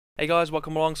Hey guys,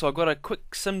 welcome along. So I've got a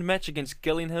quick sim match against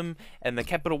Gillingham in the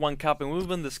Capital One Cup, and we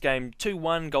win this game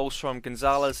 2-1, goals from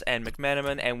Gonzalez and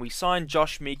McManaman, and we signed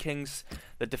Josh Meekings,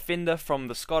 the defender from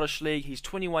the Scottish League. He's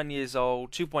 21 years old,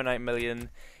 2.8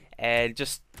 million, and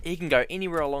just he can go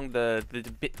anywhere along the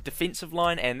defensive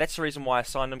line, and that's the reason why I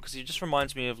signed him, because he just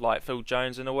reminds me of like Phil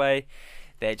Jones in a way.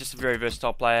 They're just a very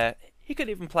versatile player. He could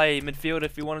even play midfield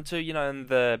if he wanted to, you know, in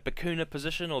the Bakuna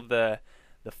position or the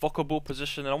Fokobo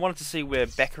position, and I wanted to see where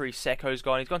Bakary Sakho's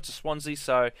gone. He's gone to Swansea,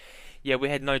 so yeah, we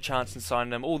had no chance in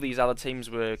signing him. All these other teams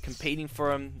were competing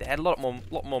for him. They had a lot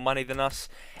more money than us.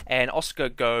 And Oscar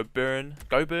Goburn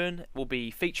will be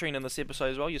featuring in this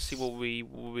episode as well. You'll see what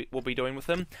we'll be doing with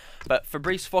him. But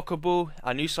Fabrice Fokobo,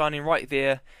 our new signing right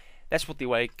there. That's what the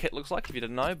away kit looks like if you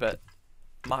didn't know. But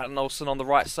Martin Olsen on the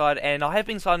right side, and I have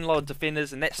been signing a lot of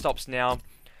defenders, and that stops now,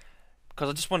 because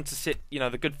I just wanted to set, you know,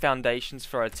 the good foundations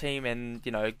for our team, and,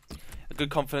 you know, a good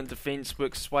confident defence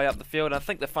works its way up the field. And I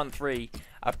think the front three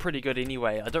are pretty good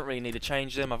anyway. I don't really need to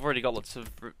change them. I've already got lots of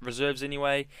reserves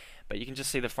anyway, but you can just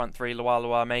see the front three,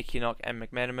 Lualua, Makinok and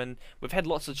McManaman. We've had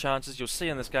lots of chances. You'll see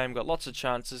in this game, we've got lots of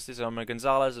chances. There's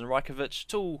Gonzalez and Rajkovic,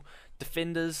 two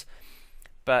defenders,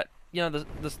 but, you know,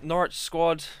 the Norwich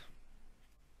squad,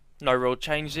 no real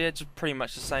change there. It's pretty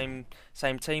much the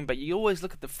same team, but you always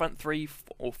look at the front three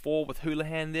or four with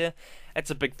Houlihan there. That's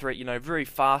a big threat, you know, very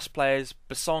fast players.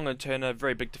 Basong and Turner,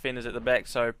 very big defenders at the back,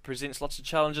 so presents lots of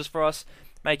challenges for us.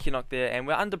 Makinok there, and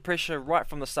we're under pressure right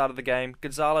from the start of the game.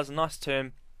 Gonzalez, a nice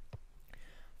turn.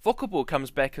 Fokobo comes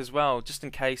back as well, just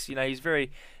in case, you know, he's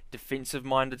very defensive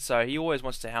minded, so he always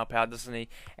wants to help out, doesn't he?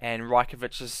 And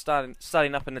Rajkovic is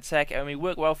starting up an attack, and we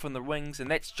work well from the wings, and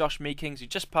that's Josh Meekings, who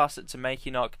just passed it to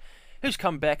Makinok, who's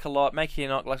come back a lot.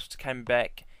 Makinok likes to come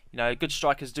back, you know, good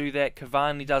strikers do that.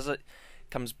 Cavani does it,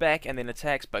 comes back and then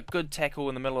attacks, but good tackle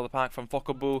in the middle of the park from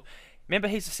Fokobo. Remember,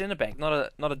 he's a centre back,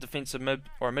 not a defensive mid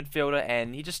or a midfielder,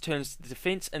 and he just turns the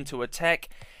defence into attack,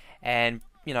 and,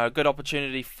 you know, a good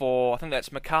opportunity for, I think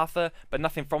that's MacArthur, but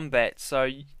nothing from that. So,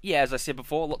 yeah, as I said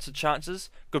before, lots of chances.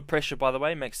 Good pressure, by the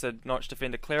way, makes the Norwich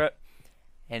defender clear it.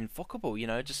 And Fokobo, you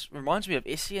know, just reminds me of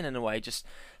Essien in a way, just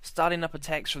starting up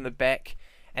attacks from the back.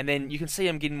 And then you can see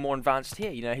him getting more advanced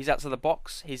here. You know, he's outside the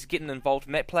box, he's getting involved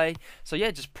in that play. So,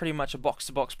 yeah, just pretty much a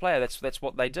box-to-box player. That's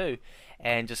what they do.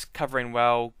 And just covering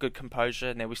well, good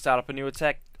composure. Now we start up a new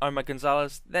attack. Omar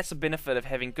Gonzalez, that's the benefit of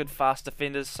having good, fast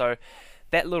defenders. So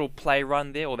that little play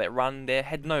run there, or that run there,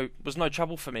 was no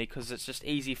trouble for me, because it's just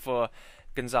easy for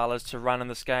Gonzalez to run in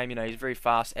this game. You know, he's very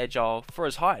fast, agile for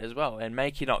his height as well. And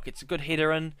Makinok gets a good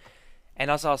header in. And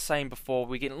as I was saying before,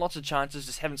 we're getting lots of chances,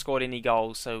 just haven't scored any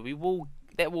goals. So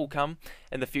that will come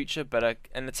in the future. But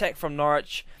an attack from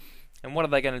Norwich, and what are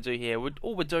they going to do here?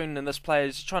 All we're doing in this play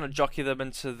is trying to jockey them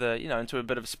into into a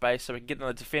bit of space, so we can get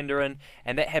the defender in,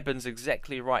 and that happens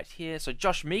exactly right here. So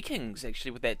Josh Meekings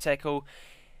actually with that tackle.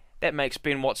 That makes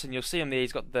Ben Watson, you'll see him there,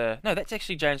 he's got that's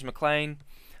actually James McLean.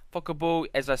 Fokobo,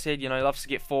 as I said, you know, loves to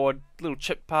get forward, little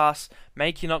chip pass.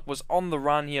 Makinok was on the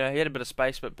run, you know, he had a bit of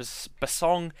space, but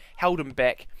Basong held him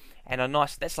back, and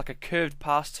that's like a curved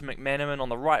pass to McManaman on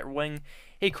the right wing.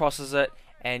 He crosses it,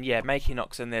 and yeah,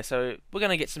 Makinok's in there. So we're going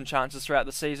to get some chances throughout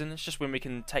the season. It's just when we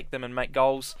can take them and make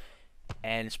goals.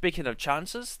 And speaking of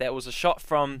chances, that was a shot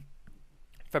from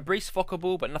Fabrice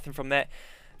Fokobo, but nothing from that.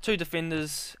 Two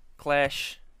defenders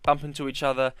clash, bump into each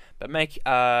other, but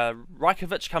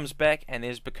Rajkovic comes back, and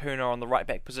there's Bakuna on the right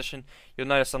back position. You'll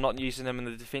notice I'm not using him in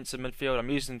the defensive midfield. I'm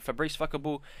using Fabrice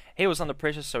Fokobo. He was under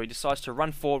pressure, so he decides to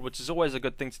run forward, which is always a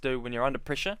good thing to do when you're under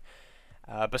pressure.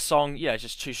 Basong, yeah,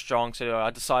 just too strong, so I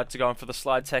decided to go in for the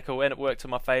slide tackle, and it worked in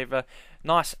my favour.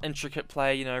 Nice intricate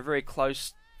play, you know, very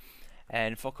close.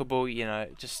 And Fokobo, you know,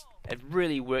 it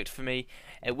really worked for me.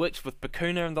 It worked with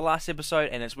Bakuna in the last episode,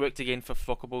 and it's worked again for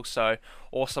Fokobo, so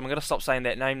awesome. I'm going to stop saying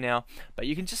that name now. But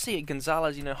you can just see it,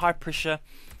 Gonzalez, you know, high pressure.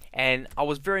 And I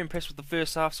was very impressed with the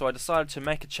first half, so I decided to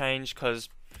make a change, because,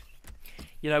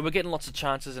 you know, we're getting lots of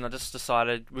chances, and I just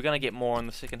decided we're going to get more in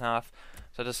the second half.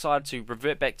 So I decided to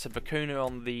revert back to Bakuna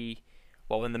in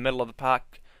the middle of the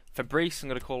park. Fabrice, I'm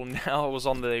going to call him now, was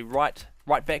on the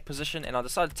right back position, and I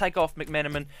decided to take off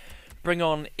McManaman, bring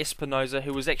on Espinosa,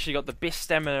 who has actually got the best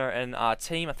stamina in our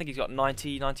team. I think he's got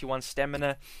 91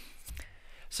 stamina.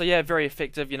 So yeah, very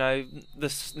effective. You know,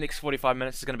 this next 45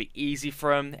 minutes is going to be easy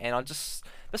for him, and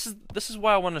this is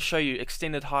why I want to show you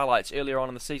extended highlights earlier on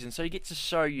in the season, so you get to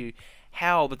show you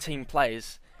how the team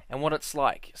plays and what it's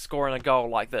like scoring a goal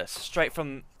like this straight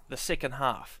from the second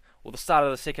half, or the start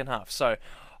of the second half. So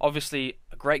obviously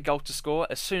a great goal to score.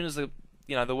 As soon as the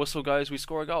whistle goes, we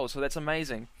score a goal, so that's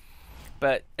amazing.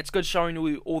 But it's good showing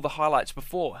you all the highlights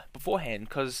beforehand,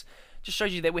 because just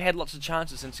shows you that we had lots of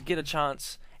chances, and to get a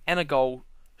chance and a goal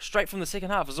straight from the second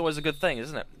half is always a good thing,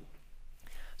 isn't it?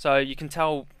 So you can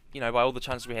tell, by all the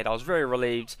chances we had, I was very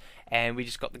relieved, and we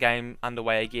just got the game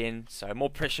underway again. So more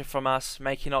pressure from us.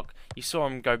 Makinok, you saw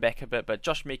him go back a bit, but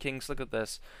Josh Meekings, look at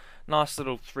this. Nice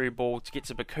little through ball to get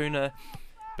to Bakuna.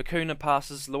 Bakuna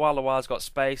passes, Lualua's got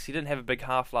space. He didn't have a big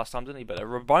half last time, didn't he? But a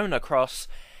Rabona cross,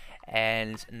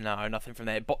 and no, nothing from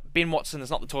there. Ben Watson is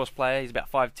not the tallest player, he's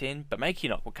about 5'10", but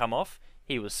Makinok will come off.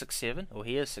 He was 6'7", or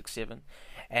he is 6'7",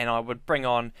 and I would bring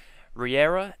on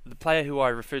Riera, the player who I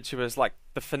referred to as like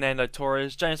the Fernando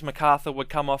Torres. James MacArthur would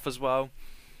come off as well,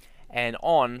 and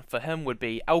on for him would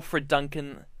be Alfred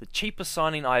Duncan, the cheapest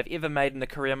signing I have ever made in the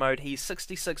career mode. He's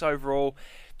 66 overall,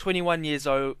 21 years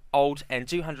old, and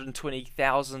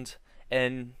 220,000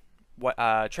 in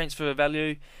transfer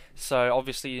value. So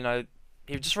obviously,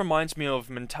 he just reminds me of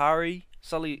Muntari,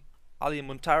 Sully Ali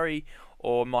Muntari,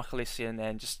 or Michael Essien,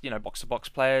 and just box-to-box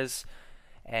players.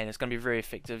 And it's going to be very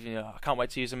effective. I can't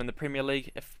wait to use him in the Premier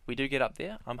League if we do get up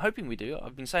there. I'm hoping we do.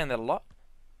 I've been saying that a lot.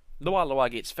 Lualua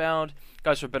gets fouled,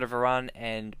 goes for a bit of a run,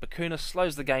 and Bakuna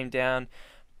slows the game down,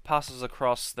 passes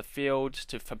across the field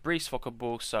to FABRICE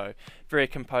FOKOBO. So very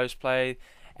composed play.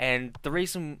 And the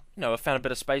reason, I found a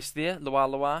bit of space there,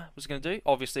 Lualua was going to do,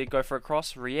 obviously go for a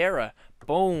cross. Riera,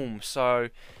 boom. So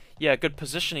yeah, good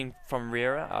positioning from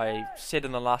Riera. I said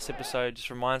in the last episode, just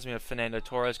reminds me of Fernando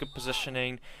Torres. Good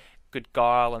positioning, good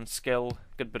guile and skill,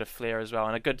 good bit of flair as well,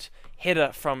 and a good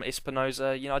header from Espinosa.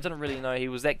 I didn't really know he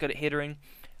was that good at headering.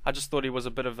 I just thought he was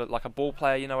a bit of like a ball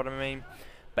player, you know what I mean?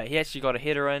 But he actually got a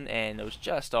header in, and it was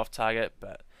just off target.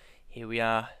 But here we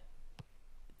are,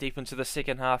 deep into the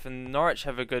second half, and Norwich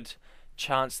have a good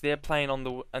chance there, playing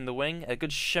in the wing. A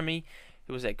good shimmy.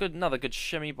 It was another good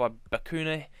shimmy by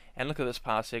Bakuna, and look at this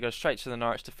pass here. Goes straight to the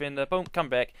Norwich defender. Boom, come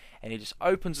back, and he just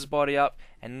opens his body up,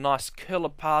 and nice curler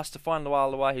pass to find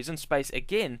Lualua. He's in space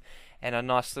again, and a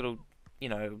nice little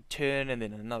turn, and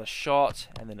then another shot,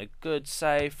 and then a good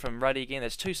save from Ruddy again.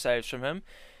 There's 2 saves from him.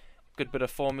 Good bit of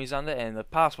form he's under, and the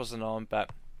pass wasn't on, but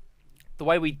the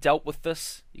way we dealt with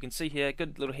this, you can see here,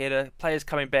 good little header, players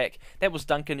coming back. That was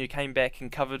Duncan who came back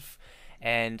and covered,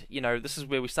 and this is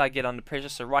where we start getting under pressure.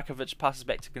 So Rajkovic passes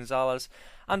back to Gonzalez,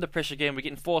 under pressure again, we're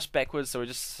getting forced backwards, so we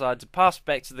just decided to pass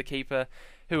back to the keeper,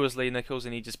 who was Lee Nichols,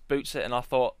 and he just boots it, and I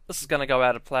thought, this is going to go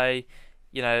out of play.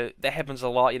 That happens a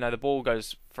lot. The ball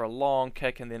goes for a long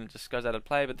kick and then it just goes out of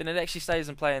play, but then it actually stays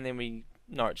in play, and then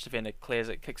Norwich defender clears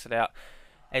it, kicks it out,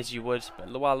 as you would. But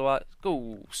Lualua,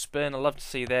 go spin. I love to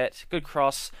see that. Good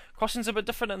cross. Crossing's a bit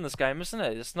different in this game, isn't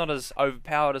it? It's not as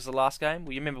overpowered as the last game.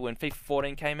 Well, you remember when FIFA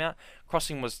 14 came out?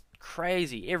 Crossing was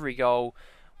crazy. Every goal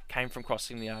came from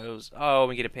crossing. It was,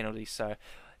 we get a penalty. So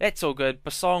that's all good.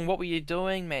 Basong, what were you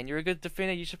doing, man? You're a good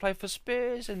defender. You should play for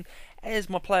Spurs. And as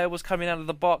my player was coming out of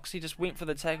the box, he just went for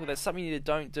the tackle. That's something you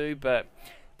don't do, but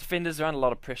defenders are under a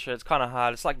lot of pressure. It's kind of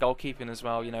hard. It's like goalkeeping as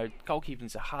well.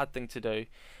 Goalkeeping's a hard thing to do.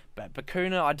 But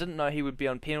Bakuna, I didn't know he would be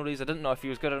on penalties. I didn't know if he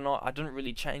was good or not. I didn't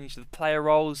really change the player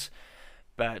roles.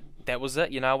 But that was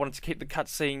it. I wanted to keep the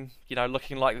cutscene,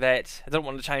 looking like that. I didn't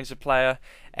want to change the player.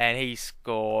 And he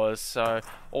scores. So,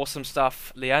 awesome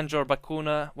stuff. Leandro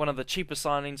Bakuna, one of the cheapest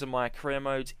signings in my career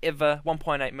modes ever.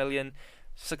 1.8 million,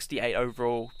 68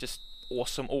 overall. Just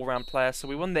awesome all-round player. So,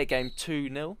 we won that game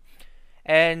 2-0.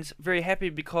 And very happy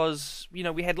because,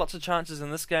 we had lots of chances in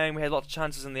this game. We had lots of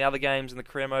chances in the other games in the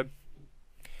career mode.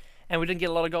 And we didn't get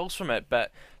a lot of goals from it,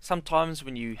 but sometimes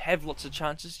when you have lots of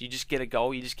chances, you just get a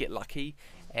goal, you just get lucky,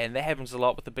 and that happens a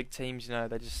lot with the big teams.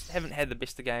 They just haven't had the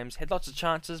best of games, had lots of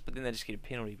chances, but then they just get a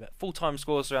penalty. But full-time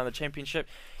scores around the championship,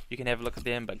 you can have a look at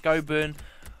them. But Goburn,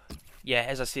 yeah,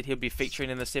 as I said, he'll be featuring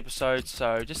in this episode,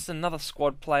 so just another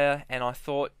squad player, and I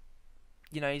thought,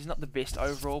 he's not the best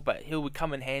overall, but he'll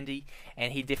come in handy,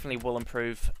 and he definitely will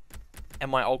improve. In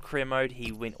my old career mode,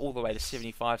 he went all the way to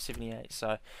 75, 78,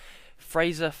 so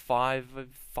Fraser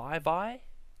 5i,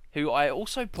 who I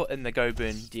also put in the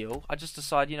Goburn deal. I just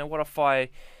decided, what if I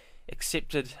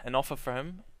accepted an offer for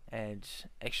him, and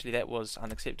actually that was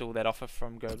unacceptable, that offer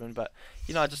from Goburn, but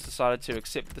I just decided to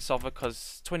accept this offer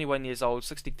because 21 years old,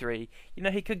 63,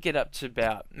 he could get up to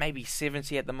about maybe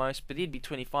 70 at the most, but he'd be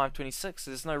 25, 26,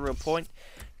 so there's no real point.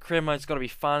 Career mode's got to be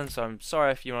fun, so I'm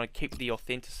sorry if you want to keep the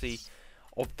authenticity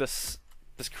of this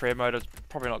career mode. It's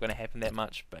probably not going to happen that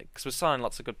much, but because we're signing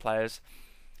lots of good players.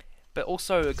 But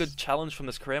also a good challenge from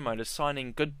this career mode is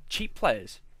signing good cheap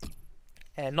players,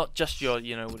 and not just your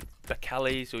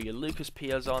Bakalis or your Lucas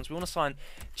Piazons. We want to sign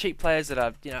cheap players that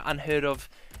are unheard of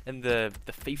in the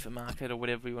FIFA market or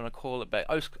whatever you want to call it. But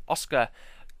Oscar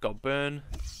Goburn,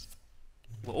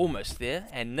 we're almost there,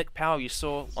 and Nick Powell you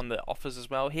saw on the offers as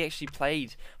well. He actually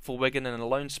played for Wigan in a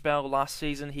loan spell last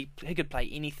season. He could play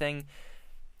anything.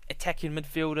 attacking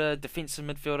midfielder, defensive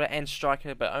midfielder, and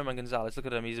striker. But Omar Gonzalez, look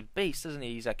at him, he's a beast, isn't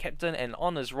he? He's our captain, and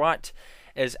on his right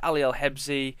is Ali Al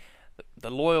Habsi, the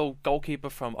loyal goalkeeper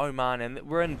from Oman, and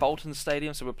we're in Bolton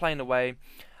Stadium, so we're playing away.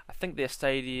 I think their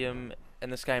stadium in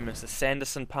this game is the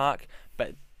Sanderson Park,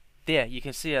 but there you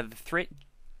can see the threat.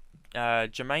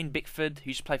 Jermaine Beckford, who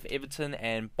used to play for Everton,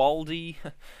 and Baldy.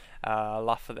 I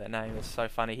laugh at that name, it's so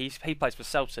funny. He plays for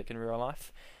Celtic in real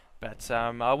life. But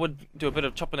I would do a bit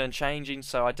of chopping and changing,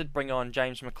 so I did bring on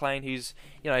James McLean, who's,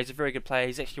 he's a very good player.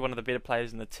 He's actually one of the better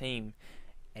players in the team,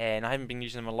 and I haven't been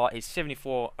using him a lot. He's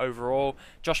 74 overall.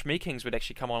 Josh Meekings would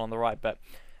actually come on the right, but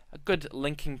a good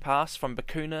linking pass from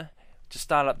Bakuna to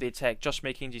start up the attack. Josh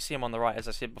Meekings, you see him on the right, as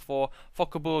I said before.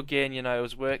 Fokobo again, it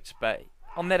was worked, but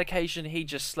on that occasion he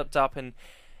just slipped up and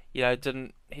he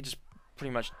just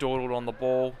pretty much dawdled on the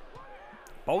ball.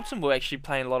 Bolton were actually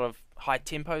playing a lot of high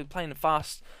tempo, playing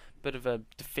fast, bit of a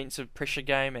defensive pressure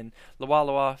game, and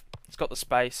Lualua has got the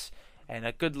space, and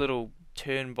a good little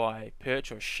turn by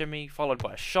Perch or shimmy, followed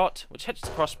by a shot which hits the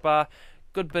crossbar.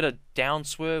 Good bit of down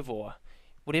swerve or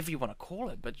whatever you want to call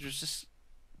it, but it was just,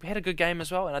 we had a good game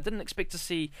as well, and I didn't expect to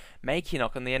see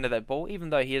Makinok on the end of that ball. Even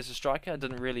though he is a striker, I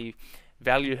didn't really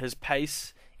value his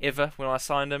pace ever when I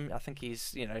signed him. I think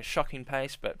he's shocking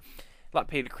pace, but like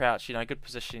Peter Crouch, good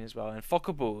positioning as well. And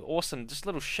Fokobo, awesome, just a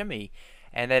little shimmy,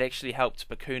 and that actually helped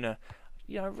Bakuna.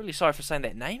 Really sorry for saying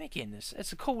that name again.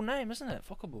 It's a cool name, isn't it,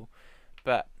 Fokobo?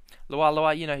 But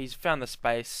Lualua, he's found the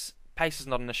space. Pace is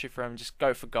not an issue for him. Just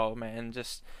go for goal, man.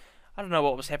 I don't know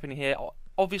what was happening here.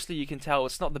 Obviously, you can tell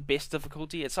it's not the best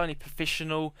difficulty. It's only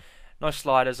professional, no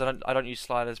sliders. I don't use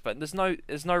sliders, but there's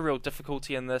no real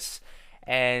difficulty in this.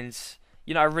 And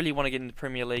I really want to get into the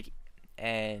Premier League,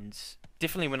 and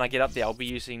definitely when I get up there, I'll be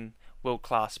using world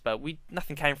class. But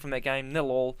nothing came from that game,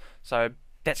 0-0. So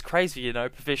that's crazy,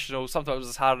 professional. Sometimes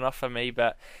it's hard enough for me,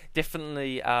 but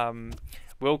definitely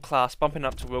world class. Bumping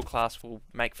up to world class will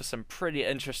make for some pretty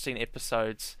interesting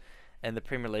episodes in the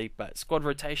Premier League. But squad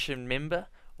rotation member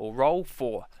or role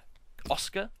for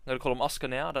Oscar. I'm going to call him Oscar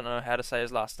now. I don't know how to say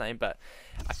his last name, but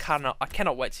I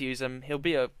cannot wait to use him. He'll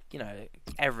be a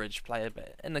average player,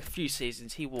 but in a few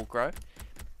seasons he will grow.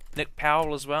 Nick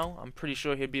Powell as well. I'm pretty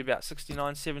sure he'll be about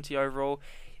 69, 70 overall.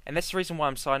 And that's the reason why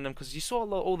I'm signing him, because you saw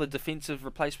all the defensive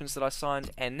replacements that I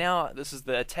signed, and now this is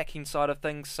the attacking side of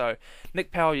things. So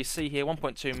Nick Powell, you see here,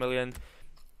 1.2 million.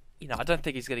 I don't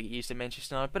think he's going to get used in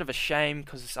Manchester United. A bit of a shame,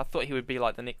 because I thought he would be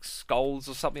like the next Scholes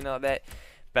or something like that.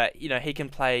 But, he can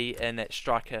play in that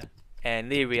striker.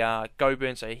 And there we are,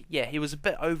 Goburn. So, yeah, he was a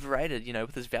bit overrated,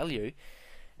 with his value.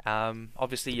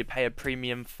 Obviously, you pay a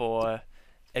premium for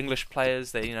English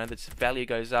players. That the value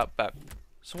goes up. But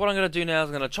so what I'm going to do now is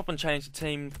I'm going to chop and change the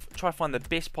team. Try to find the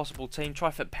best possible team. Try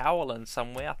to fit Powell in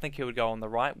somewhere. I think he would go on the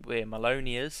right, where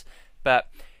Maloney is. But,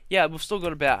 yeah, we've still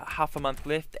got about half a month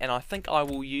left. And I think I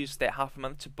will use that half a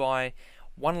month to buy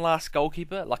one last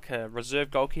goalkeeper, like a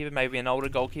reserve goalkeeper, maybe an older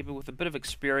goalkeeper with a bit of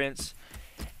experience.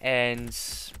 And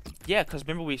yeah, because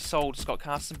remember we sold Scott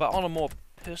Carson. But on a more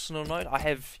personal note, I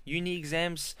have uni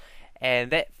exams,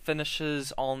 and that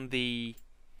finishes on the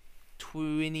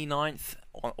 29th,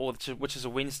 which is a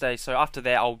Wednesday. So after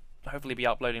that, I'll hopefully be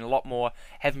uploading a lot more.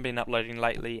 Haven't been uploading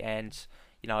lately, and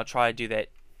I'll try to do that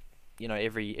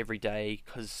every day,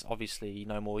 because obviously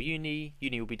no more uni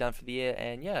will be done for the year.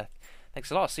 And yeah, thanks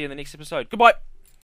a lot. See you in the next episode. Goodbye.